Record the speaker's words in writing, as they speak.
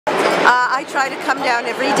I try to come down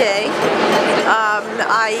every day.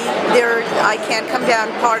 I can't come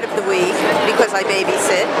down part of the week because I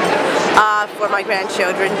babysit for my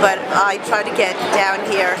grandchildren, but I try to get down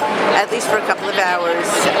here at least for a couple of hours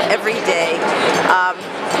every day.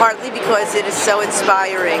 Partly because it is so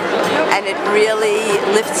inspiring and it really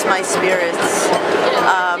lifts my spirits.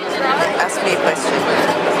 Ask me a question.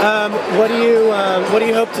 What do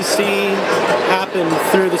you hope to see happen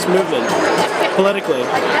through this movement politically?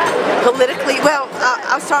 Politically, well,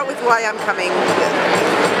 I'll start with why I'm coming.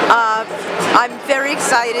 I'm very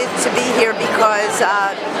excited to be here because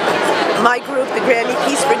my group, the Grammy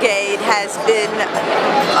Peace Brigade, has been,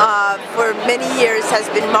 for many years, has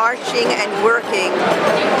been marching and working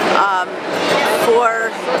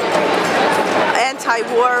for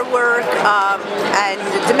anti-war work and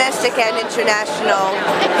domestic and international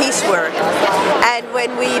peace work. And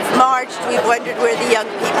when we've marched, we've wondered where the young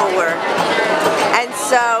people were. And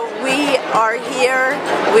so we are here,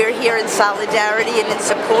 we're here in solidarity and in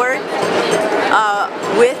support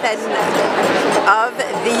with and of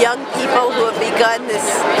the young people who have begun this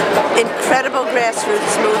incredible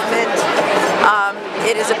grassroots movement.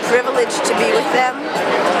 It is a privilege to be with them.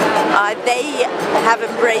 They have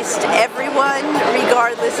embraced everyone,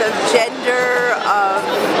 regardless of gender, of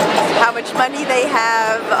how much money they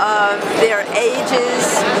have, of their ages.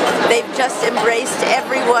 They've just embraced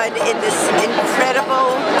everyone in this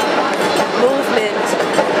incredible movement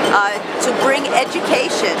to bring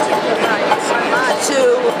education to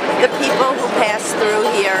the people who pass through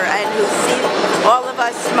here and who see all of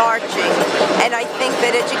us marching. And I think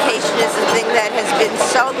that education is a thing that has been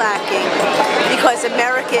so lacking because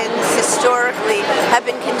Americans historically have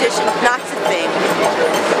been conditioned not to think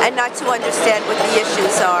and not to understand what the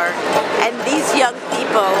issues are. And these young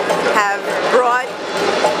people have brought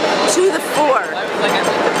to the fore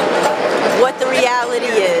what the reality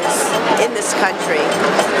is in this country,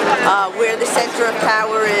 where the center of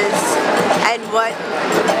power is, and what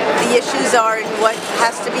the issues are and what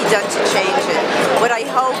has to be done to change it. What I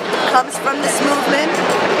hope comes from this movement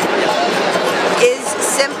is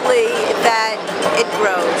simply that it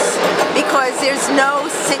grows, because there's no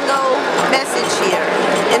single message here.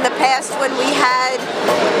 In the past, when we had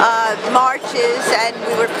marches and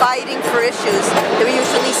we were fighting for issues, there were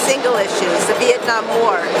usually single issues. The Vietnam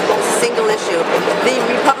War was a single issue. The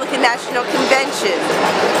Republican National Convention,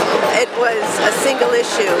 it was a single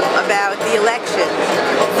issue about the election.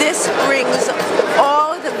 This brings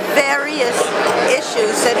all the various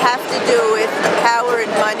issues that have to do with power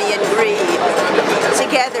and money and greed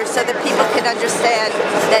together so that people can understand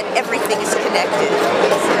that everything is connected.